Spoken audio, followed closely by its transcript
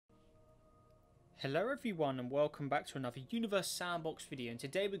Hello everyone and welcome back to another Universe Sandbox video, and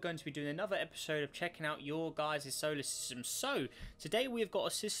today we're going to be doing another episode of checking out your guys' solar system. So today we've got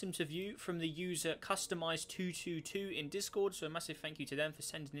a system to view from the user Customize222 in Discord, so a massive thank you to them for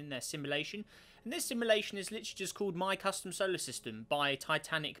sending in their simulation. And this simulation is literally just called My Custom Solar System by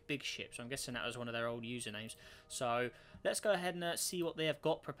Titanic Big Ship, so I'm guessing that was one of their old usernames. So let's go ahead and see what they have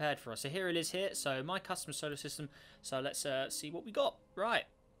got prepared for us. So here it is here, so My Custom Solar System, so let's see what we got. Right,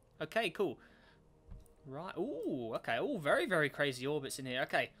 okay, cool. Right, ooh, okay, all very, very crazy orbits in here,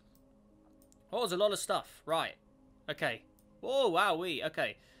 okay. Oh, there's a lot of stuff, right, okay. Oh, wowee,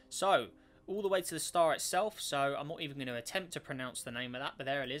 okay. So, all the way to the star itself, so I'm not even going to attempt to pronounce the name of that, but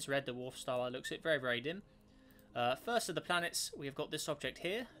there it is, Red Dwarf Star, looks it very, very dim. First of the planets, we have got this object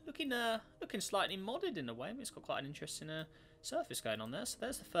here, looking slightly modded in a way. I mean, it's got quite an interesting surface going on there. So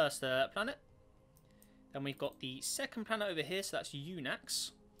there's the first planet. Then we've got the second planet over here, so that's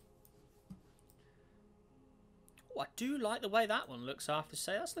Unax. Oh, I do like the way that one looks, I have to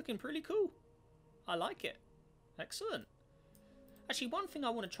say. That's looking pretty cool. I like it. Excellent. Actually, one thing I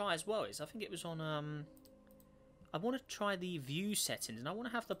want to try as well is, I think it was on, I want to try the view settings, and I want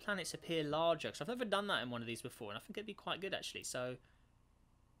to have the planets appear larger, because I've never done that in one of these before, and I think it'd be quite good, actually. So,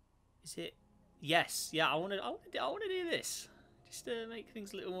 is it? Yes. Yeah, I want to do this. Just to make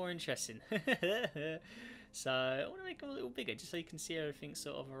things a little more interesting. So, I want to make them a little bigger, just so you can see everything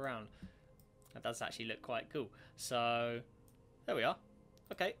sort of around. That does actually look quite cool. So, there we are.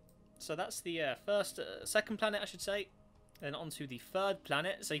 Okay, so that's the second planet, I should say. Then onto the third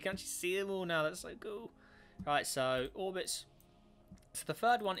planet. So you can actually see them all now. That's so cool. Right, so orbits. So the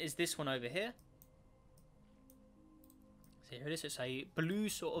third one is this one over here. So here it is. It's a blue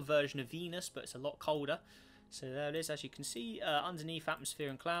sort of version of Venus, but it's a lot colder. So there it is. As you can see, underneath atmosphere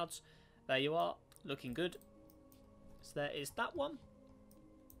and clouds. There you are. Looking good. So there is that one.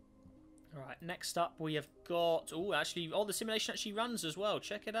 Alright, next up we have got... Oh, actually, the simulation actually runs as well.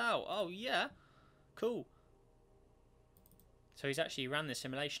 Check it out. Oh, yeah. Cool. So he's actually ran this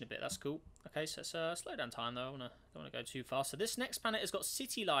simulation a bit. That's cool. Okay, so let's slow down time, though. I don't want to go too fast. So this next planet has got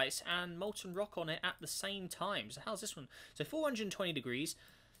city lights and molten rock on it at the same time. So how's this one? So 420 degrees.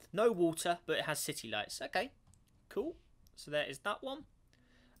 No water, but it has city lights. Okay, cool. So there is that one.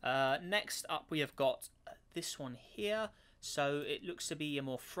 Next up we have got this one here. So it looks to be a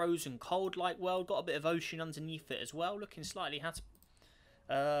more frozen cold-like world. Got a bit of ocean underneath it as well. Looking slightly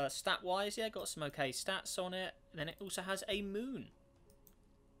stat-wise, yeah, got some okay stats on it. And then it also has a moon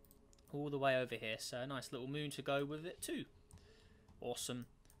all the way over here. So a nice little moon to go with it too. Awesome.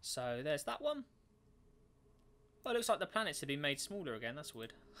 So there's that one. Well, it looks like the planets have been made smaller again. That's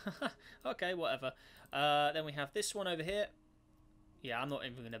weird. Okay, whatever. Then we have this one over here. Yeah, I'm not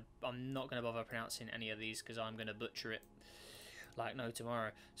gonna bother pronouncing any of these because I'm gonna butcher it like no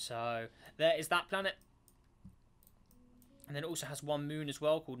tomorrow. So there is that planet, and then it also has one moon as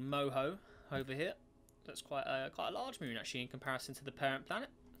well called Moho over here. That's quite a large moon actually in comparison to the parent planet.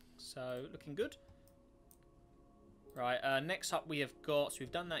 So looking good. Right. Next up we have got. So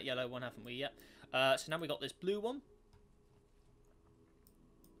we've done that yellow one, haven't we? Yet. So now we got this blue one.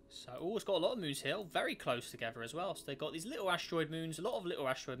 So it's got a lot of moons here, very close together as well. So they've got these little asteroid moons, a lot of little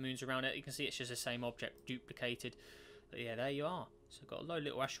asteroid moons around it. You can see it's just the same object duplicated. But yeah, there you are. So got a load of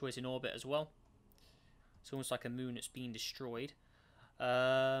little asteroids in orbit as well. It's almost like a moon that's been destroyed.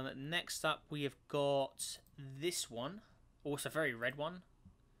 Next up we have got this one. Oh, it's a very red one.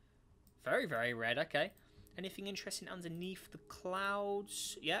 Very, very red, okay. Anything interesting underneath the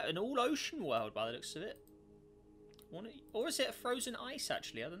clouds? Yeah, an all ocean world by the looks of it. Or is it a frozen ice,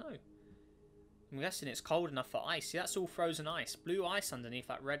 actually? I don't know. I'm guessing it's cold enough for ice. See, that's all frozen ice. Blue ice underneath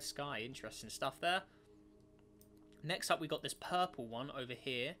that red sky. Interesting stuff there. Next up, we got this purple one over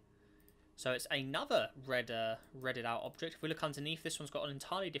here. So it's another redded out object. If we look underneath, this one's got an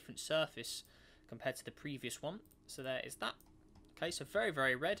entirely different surface compared to the previous one. So there is that. Okay, so very,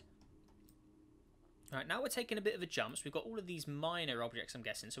 very red. Alright, now we're taking a bit of a jump. So we've got all of these minor objects, I'm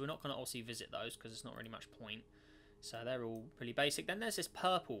guessing. So we're not going to obviously visit those because there's not really much point. So they're all pretty basic. Then there's this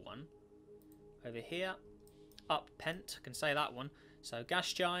purple one over here. Up Pent, I can say that one. So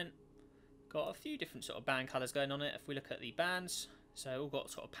gas giant. Got a few different sort of band colours going on it. If we look at the bands, so all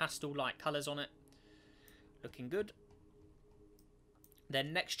got sort of pastel-like colours on it. Looking good.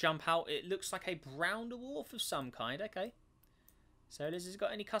 Then next jump out, it looks like a brown dwarf of some kind. Okay. So has it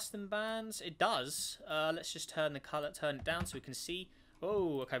got any custom bands? It does. Let's just turn it down so we can see.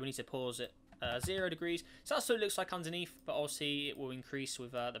 Oh, okay, we need to pause it. 0 degrees. So that's what it looks like underneath, but obviously it will increase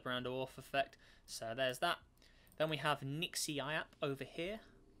with the brown dwarf effect. So there's that. Then we have Nixie IAP over here.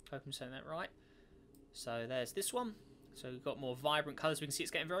 Hope I'm saying that right. So there's this one. So we've got more vibrant colours. We can see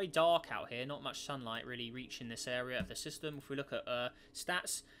it's getting very dark out here. Not much sunlight really reaching this area of the system. If we look at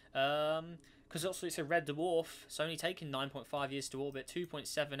stats, because also it's a red dwarf, it's only taken 9.5 years to orbit,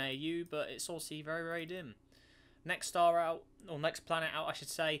 2.7 AU, but it's also very, very dim. Next star out, or next planet out, I should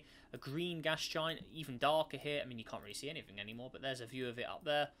say, a green gas giant, even darker here. I mean, you can't really see anything anymore, but there's a view of it up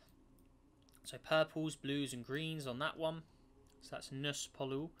there. So purples, blues, and greens on that one. So that's Nus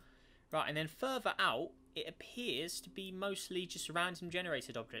Polu. Right, and then further out, it appears to be mostly just random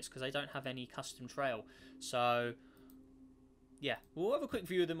generated objects because they don't have any custom trail. So, yeah, we'll have a quick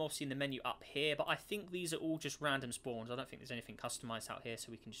view of them obviously in the menu up here, but I think these are all just random spawns. I don't think there's anything customized out here,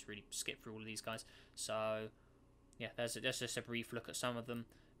 so we can just really skip through all of these guys. So, yeah, there's just a brief look at some of them,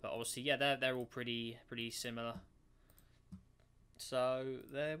 but obviously, yeah, they're all pretty similar. So,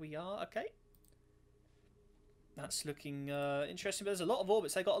 there we are, okay. That's looking interesting, but there's a lot of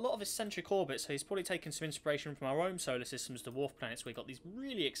orbits. They got a lot of eccentric orbits, so he's probably taken some inspiration from our own solar systems, the dwarf planets, where we got these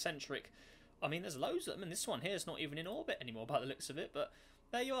really eccentric. I mean, there's loads of them, and this one here is not even in orbit anymore by the looks of it, but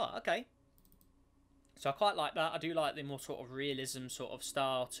there you are, okay. So I quite like that. I do like the more sort of realism sort of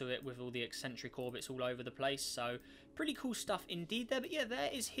style to it with all the eccentric orbits all over the place, so pretty cool stuff indeed there. But yeah, there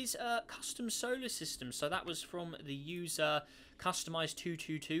is his custom solar system. So that was from the user Customized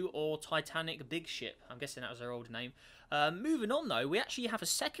 222 or Titanic Big Ship. I'm guessing that was their old name. Moving on though, we actually have a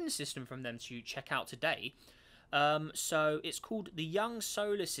second system from them to check out today. So it's called the Young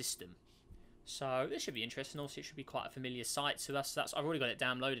Solar System. So this should be interesting. Also, it should be quite a familiar sight to us. I've already got it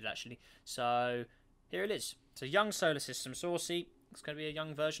downloaded actually. So here it is. It's a young solar system. So we'll see. It's going to be a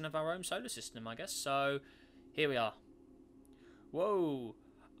young version of our own solar system, I guess. So here we are. Whoa.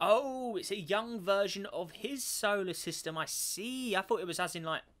 Oh, it's a young version of his solar system. I see. I thought it was as in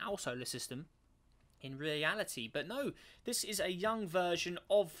like our solar system in reality. But no, this is a young version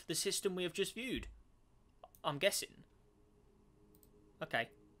of the system we have just viewed. I'm guessing. Okay.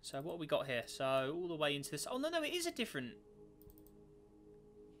 So what have we got here? So all the way into this. Oh, no, it is a different.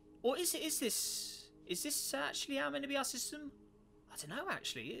 Or is this actually how meant to be our system? I don't know,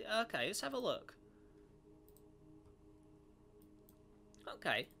 actually. Okay, let's have a look.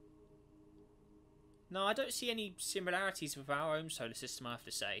 Okay. No, I don't see any similarities with our own solar system, I have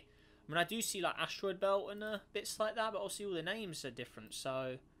to say. I mean, I do see, like, asteroid belt and bits like that, but obviously all the names are different,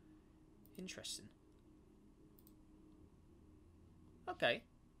 so interesting. Okay.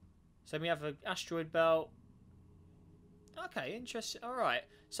 So we have an asteroid belt. Okay, interesting. Alright.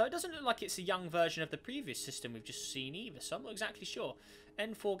 So it doesn't look like it's a young version of the previous system we've just seen either, so I'm not exactly sure.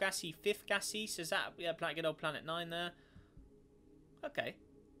 N4 gassy, 5th gassy, so is that, yeah, good old Planet 9 there. Okay.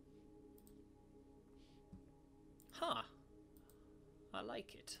 Huh. I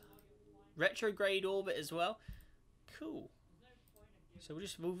like it. Retrograde orbit as well. Cool. So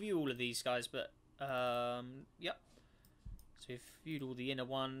we'll view all of these guys, but, yep. So we've viewed all the inner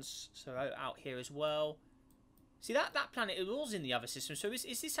ones, so out here as well. See, that planet, it was in the other system, so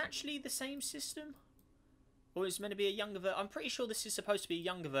is this actually the same system? Or is it meant to be a younger version? I'm pretty sure this is supposed to be a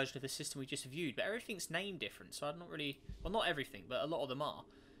younger version of the system we just viewed, but everything's named different, so I'm not really... Well, not everything, but a lot of them are.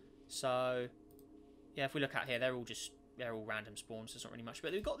 So, yeah, if we look out here, they're all random spawns, there's not really much.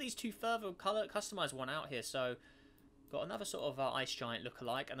 But we've got these two further colour customized one out here, so... Got another sort of ice giant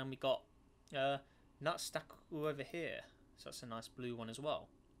look-alike, and then we got Nutstaku over here. So that's a nice blue one as well.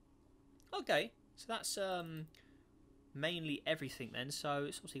 Okay, so that's... mainly everything then, so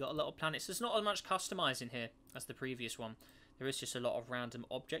it's obviously got a lot of planets. There's not as much customizing here as the previous one. There is just a lot of random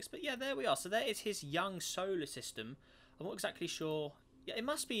objects, but yeah, there we are. So there is his young solar system. I'm not exactly sure. Yeah, it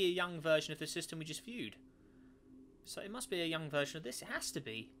must be a young version of the system we just viewed. So it must be a young version of this. It has to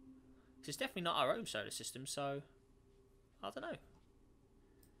be. Because it's definitely not our own solar system, so I don't know.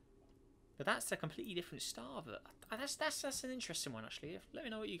 But that's a completely different star. But that's an interesting one, actually. Let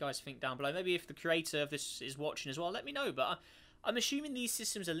me know what you guys think down below. Maybe if the creator of this is watching as well, let me know. But I'm assuming these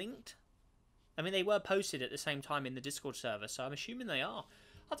systems are linked. I mean, they were posted at the same time in the Discord server, so I'm assuming they are.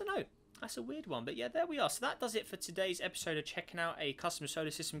 I don't know. That's a weird one. But yeah, there we are. So that does it for today's episode of checking out a custom solar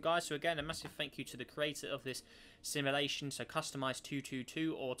system, guys. So again, a massive thank you to the creator of this simulation. So Customized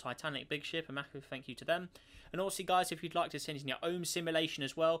 222 or Titanic Big Ship. A massive thank you to them. And also, guys, if you'd like to send in your own simulation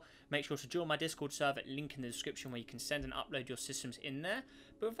as well, make sure to join my Discord server, link in the description, where you can send and upload your systems in there.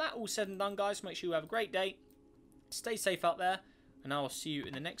 But with that all said and done, guys, make sure you have a great day. Stay safe out there, and I will see you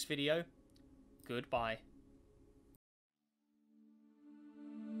in the next video. Goodbye.